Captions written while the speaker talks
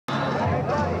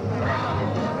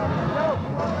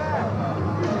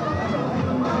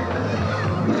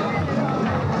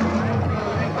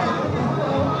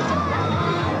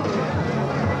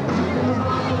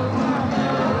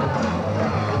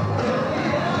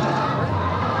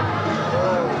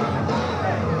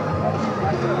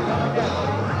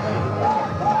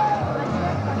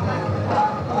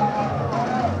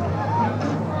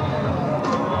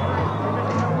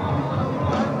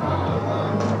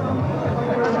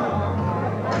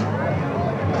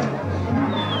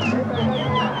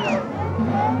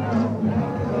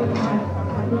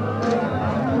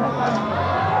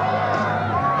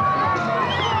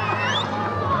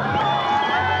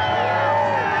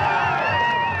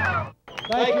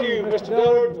Thank you, Mr.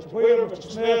 Dillard, Mr. Wheeler,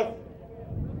 Mr. Smith,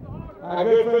 my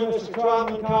good friend, Mr.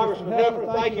 Trotman, Congressman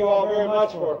Heffer. Thank you all very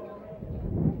much for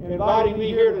inviting me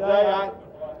here today.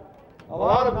 A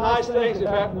lot of nice things have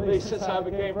happened to me since I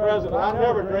became president. I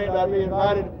never dreamed I'd be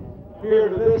invited here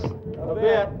to this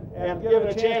event and given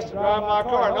a chance to drive my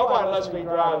car. Nobody lets me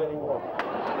drive anymore.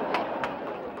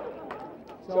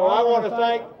 So I want to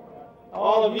thank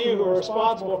all of you who are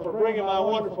responsible for bringing my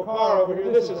wonderful car over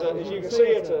here. This is, as you can see,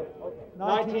 it's a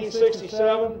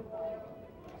 1967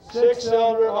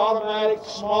 six-cylinder automatic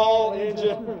small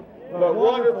engine, but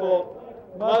wonderful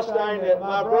Mustang that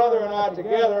my brother and I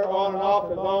together on and off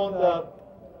have owned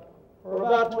for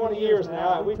about 20 years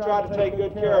now. We've tried to take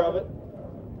good care of it.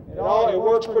 It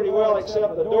works pretty well,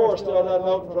 except the door still doesn't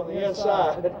open from the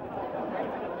inside.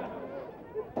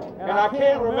 And I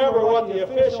can't remember what the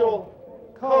official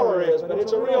color is, but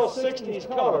it's a real 60s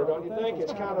color, don't you think?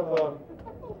 It's kind of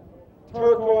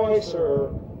turquoise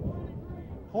or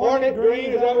hornet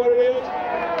green, is that what it is?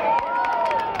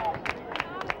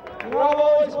 You know, I've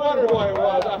always wondered what it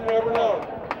was. I've never known.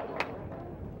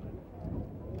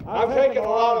 I've taken a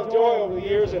lot of joy over the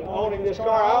years in owning this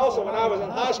car. I also, when I was in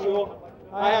high school,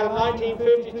 I had a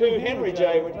 1952 Henry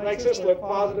J, which makes this look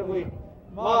positively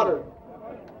modern.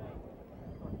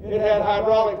 It had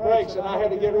hydraulic brakes, and I had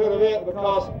to get rid of it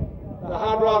because the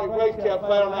hydraulic brakes kept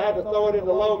failing. I had to throw it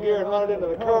into low gear and run it into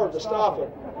the curb to stop it.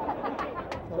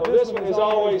 So this one has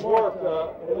always worked,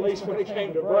 at least when it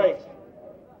came to brakes.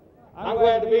 I'm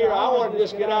glad to be here. I wanted to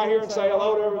just get out here and say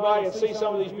hello to everybody and see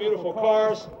some of these beautiful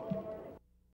cars.